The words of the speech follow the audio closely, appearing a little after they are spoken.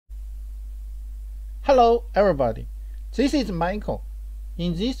Hello everybody, this is Michael.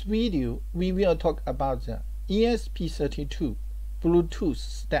 In this video, we will talk about the ESP32 Bluetooth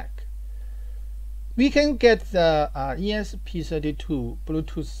stack. We can get the ESP32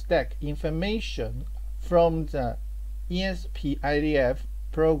 Bluetooth stack information from the ESP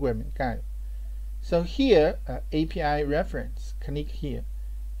program guide. So here, API reference, click here,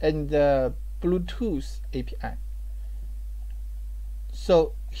 and the Bluetooth API.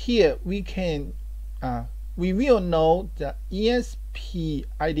 So here we can we will know the ESP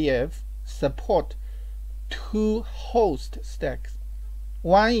support two host stacks.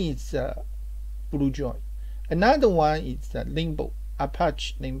 One is BlueJoy, another one is the Limbo,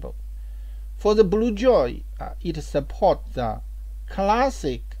 Apache Limbo. For the BlueJoy, it supports the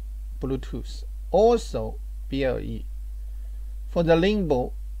classic Bluetooth, also BLE. For the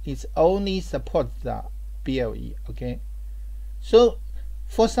Limbo, it only supports the BLE. Okay, so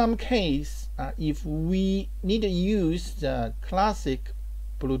for some case, if we need to use the classic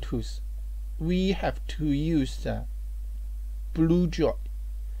Bluetooth, we have to use the BlueJoy.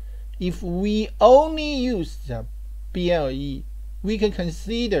 If we only use the BLE, we can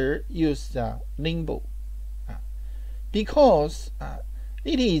consider use the Limbo because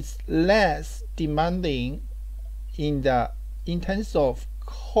it is less demanding in terms of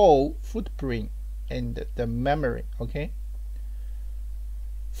code footprint and the memory. Okay.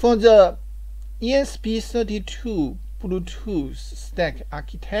 For the ESP32 Bluetooth stack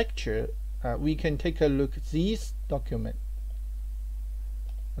architecture, we can take a look at this document.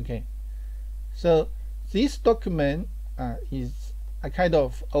 Okay, so this document is kind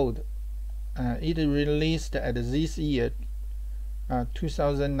of old. It released at this year,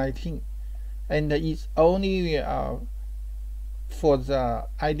 2019, and it's only for the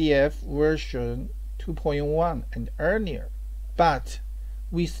IDF version 2.1 and earlier, but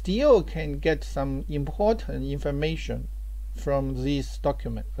we still can get some important information from this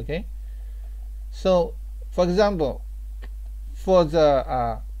document. Okay, so for example, for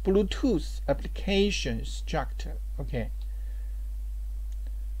the Bluetooth application structure, okay,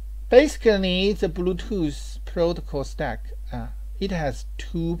 basically the Bluetooth protocol stack, it has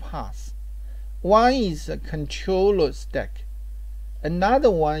two parts. One is a controller stack, another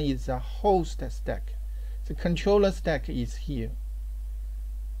one is a host stack. The controller stack is here,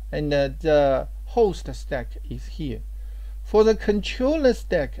 and the host stack is here. For the controller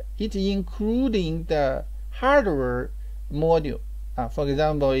stack, it's including the hardware module. For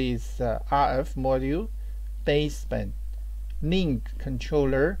example, is RF module, baseband, link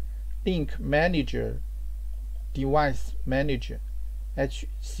controller, link manager, device manager,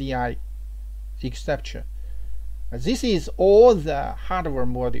 HCI, etc. This is all the hardware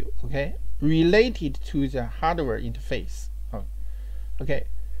module, okay, related to the hardware interface. Okay.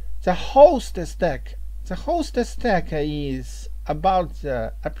 The host stack is about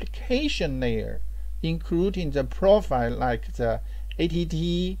the application layer, including the profile like the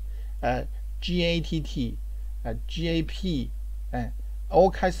ATT, GATT, GAP, all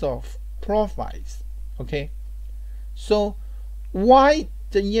kinds of profiles. Okay, so why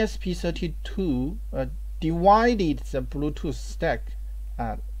the ESP32 divided the Bluetooth stack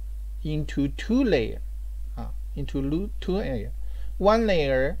into two layers? One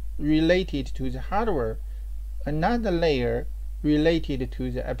layer related to the hardware, another layer related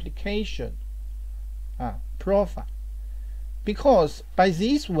to the application profile. Because by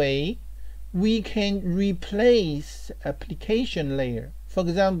this way, we can replace the application layer. For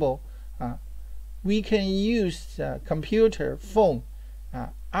example, we can use the computer, phone,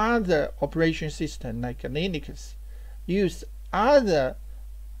 other operation system like Linux, use other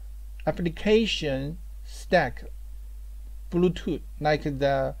application stack Bluetooth like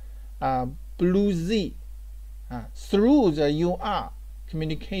the BlueZ through the UR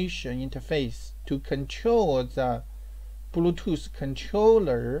communication interface to control the Bluetooth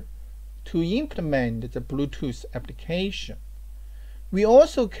controller to implement the Bluetooth application. We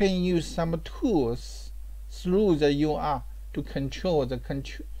also can use some tools through the UR to control the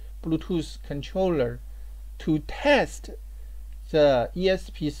Bluetooth controller to test the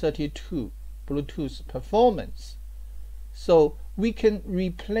ESP32 Bluetooth performance. So we can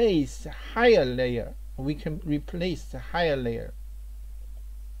replace the higher layer.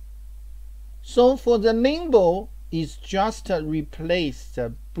 So for the Limbo, it's just replace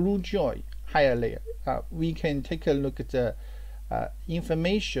the BlueJoy higher layer. We can take a look at the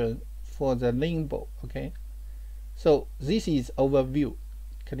information for the Limbo. Okay, so this is overview.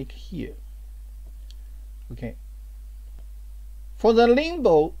 Click here. Okay, for the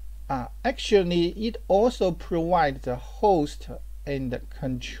Limbo, actually it also provides the host and the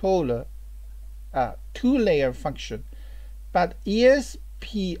controller two-layer function. But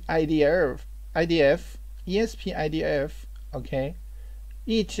ESP-IDF, okay,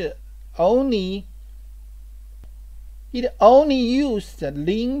 it only used the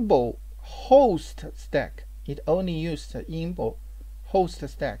limbo host stack. It only used the limbo host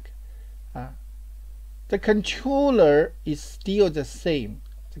stack. The controller is still the same.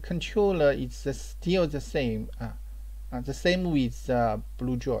 The controller is still the same. The same with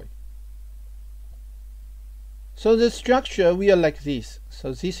BlueJoy. So the structure will like this.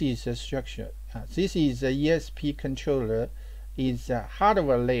 So this is the structure. This is the ESP controller, is a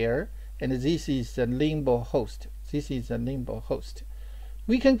hardware layer, and this is the limbo host. This is the limbo host.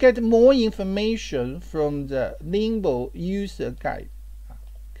 We can get more information from the limbo user guide.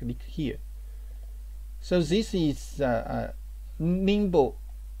 Click here. So this is limbo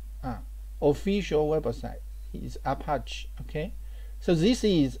official website. It's Apache. Okay. So this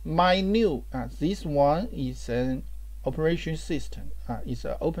is my new. This one is an operation system. It's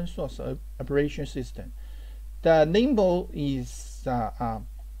an open source operation system. The limbo is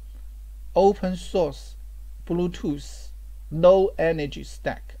open source Bluetooth low energy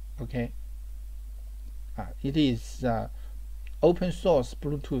stack. Okay. It is open source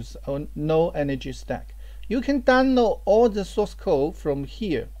Bluetooth no energy stack. You can download all the source code from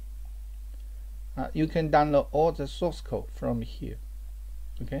here. You can download all the source code from here.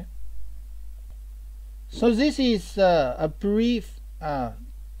 Okay. So this is a brief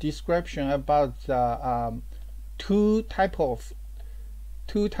description about two type of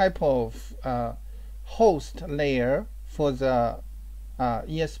host layer for the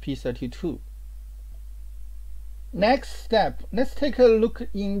ESP32. Next step, let's take a look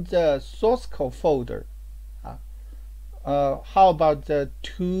in the source code folder. How about the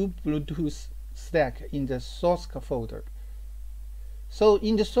two Bluetooth stack in the source code folder? So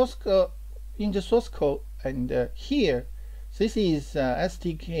in the source code, and here, this is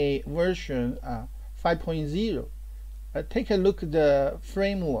SDK version 5.0. Take a look at the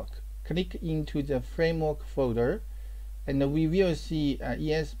framework. Click into the framework folder, and we will see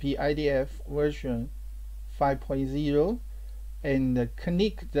ESP-IDF version 5.0, and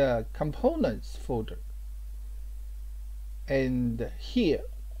click the components folder. And here,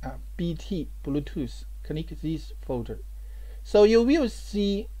 BT Bluetooth, click this folder. So you will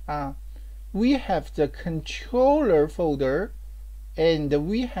see we have the controller folder, and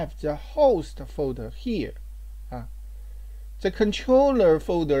we have the host folder here. The controller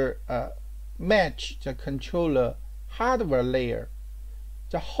folder match the controller hardware layer.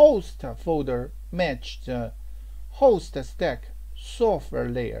 The host folder match the host stack software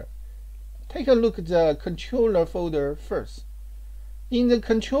layer. Take a look at the controller folder first. In the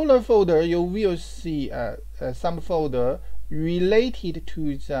controller folder, you will see some folder related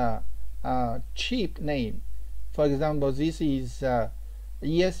to the chip name. For example, this is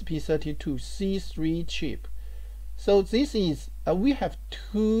ESP32 C3 chip. So this is we have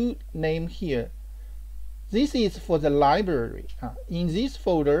two names here. This is for the library. In this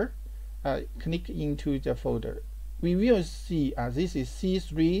folder, click into the folder. We will see this is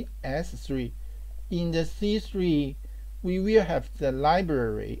C3 S3. In the C3, we will have the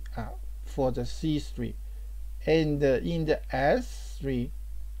library for the C3, and in the S3,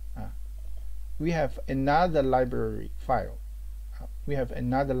 we have another library file. We have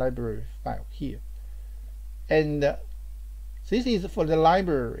another library file here, and this is for the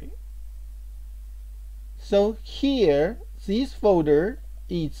library. So here, this folder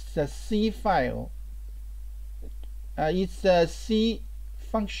is the C file. It's a C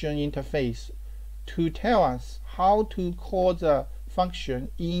function interface to tell us how to call the function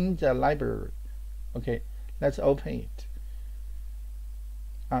in the library. Okay, let's open it.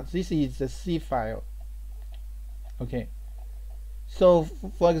 This is the C file. Okay, so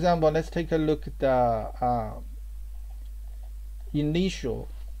for example, let's take a look at the initial.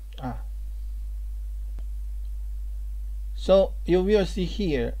 So you will see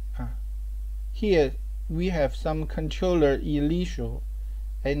here, here we have some controller initial,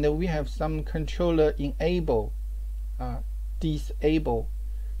 and we have some controller enable, disable.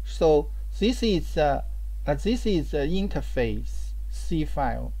 So this is the interface C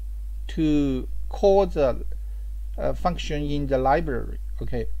file to call the function in the library.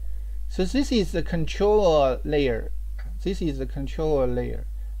 Okay, so this is the controller layer. This is the controller layer.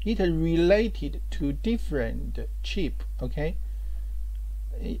 It is related to different chip. Okay,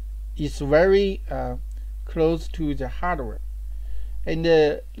 it's very close to the hardware. And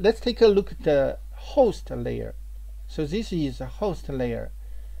let's take a look at the host layer. So this is a host layer.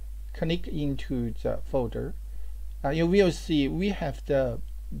 Click into the folder. You will see we have the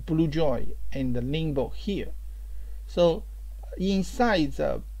BlueJoy and the Nimble here. So inside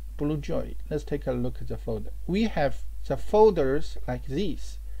the BlueJoy, let's take a look at the folder. We have the folders like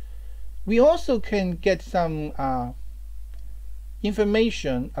this. We also can get some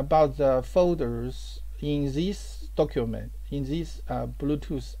information about the folders in this document, in this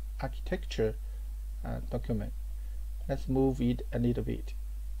Bluetooth architecture document. Let's move it a little bit.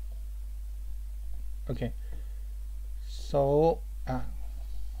 Okay, so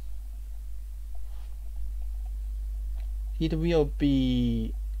it will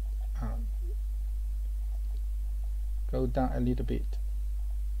be go down a little bit.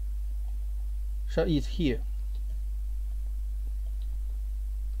 So it's here.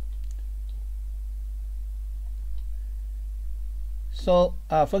 So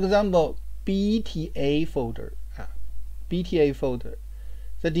for example, BTA folder. BTA folder.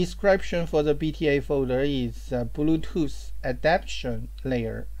 The description for the BTA folder is Bluetooth adaptation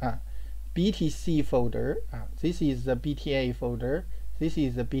layer. BTC folder. This is the BTA folder. This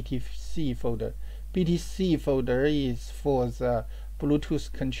is the BTC folder. BTC folder is for the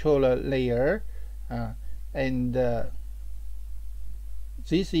Bluetooth controller layer, and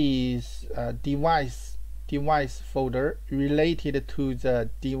this is device folder related to the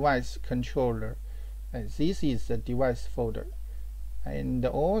device controller. And this is the device folder. And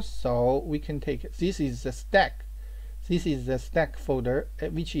also we can take, this is the stack. This is the stack folder,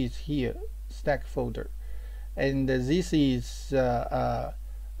 which is here, stack folder. And this is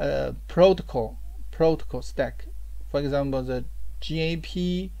protocol stack. For example, the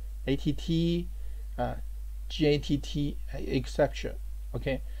GAP, ATT, GATT, etc.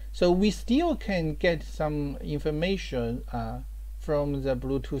 Okay, so we still can get some information from the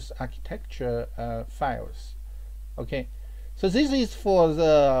Bluetooth architecture files. Okay, so this is for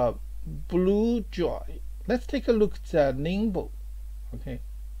the BlueJoy. Let's take a look at the Nimble. Okay,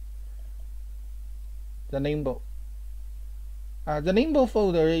 the Nimble. The Nimble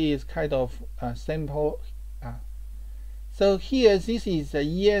folder is kind of simple. So here, this is the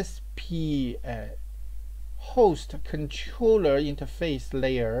ESP host controller interface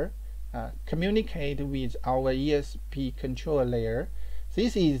layer. Communicate with our ESP controller layer.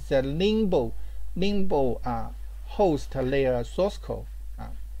 This is the Nimble host layer source code.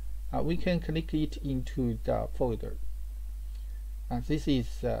 We can click it into the folder. This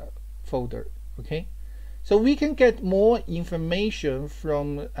is the folder. Okay, so we can get more information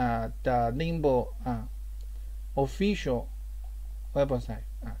from the Nimble official website.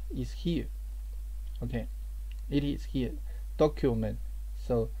 Is here. Okay, it is here, document.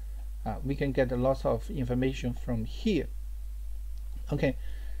 So we can get a lot of information from here. Okay,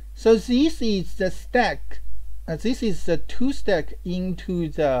 so this is the stack. This is the two stack into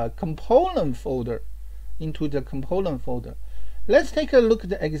the component folder. Let's take a look at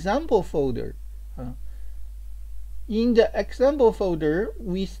the example folder. In the example folder,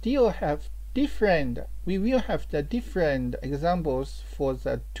 we still have we will have the different examples for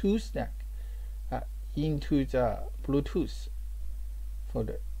the two stack into the Bluetooth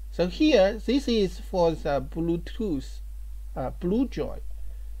folder. So here, this is for the Bluetooth BlueJoy.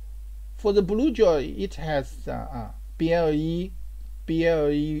 For the BlueJoy, it has BLE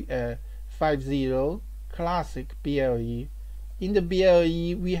 50 classic BLE. In the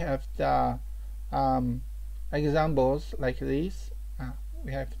BLE, we have the examples like this.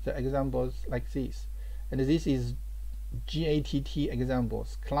 We have the examples like this, and this is GATT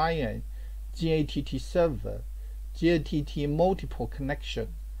examples, client, GATT server, GATT multiple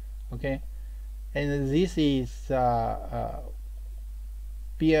connection. Okay, and this is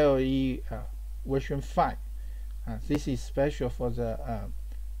BLE version 5. This is special for the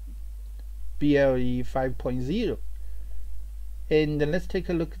BLE 5.0. And let's take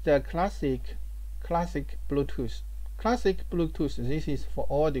a look at the classic Bluetooth. Classic Bluetooth. This is for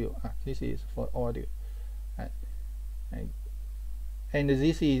audio. This is for audio. And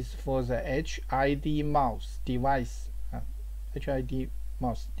this is for the HID mouse device. HID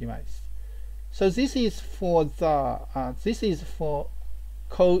mouse device. So this is for the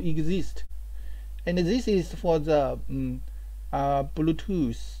coexist, and this is for the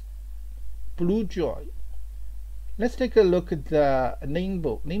Bluetooth BlueJoy. Let's take a look at the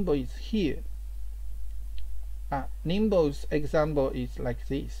Nimble. Nimble is here. Nimble's example is like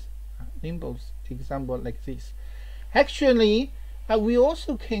this. Actually, we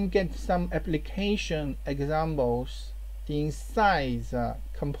also can get some application examples inside the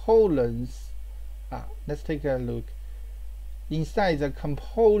components. Let's take a look. Inside the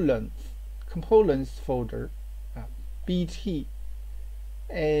components folder, BT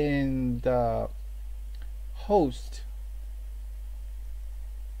and host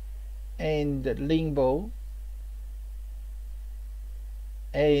and Limbo,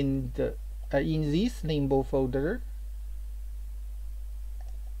 and in this Limbo folder,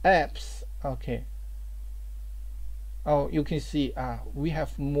 apps. Okay. Oh, you can see we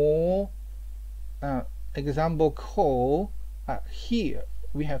have more example code here.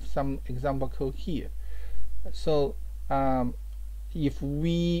 We have some example code here. So if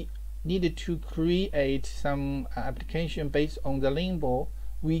we needed to create some application based on the Limbo,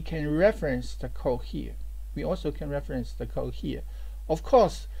 we can reference the code here. We also can reference the code here. Of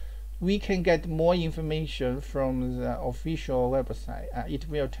course, we can get more information from the official website. It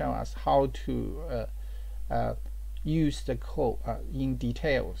will tell us how to use the code in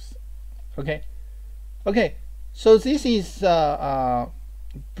details. Okay. So this is a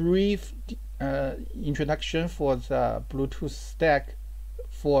brief introduction for the Bluetooth stack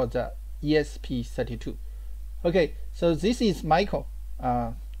for the ESP32. Okay, so this is Michael.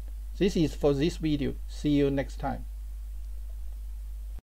 This is for this video. See you next time.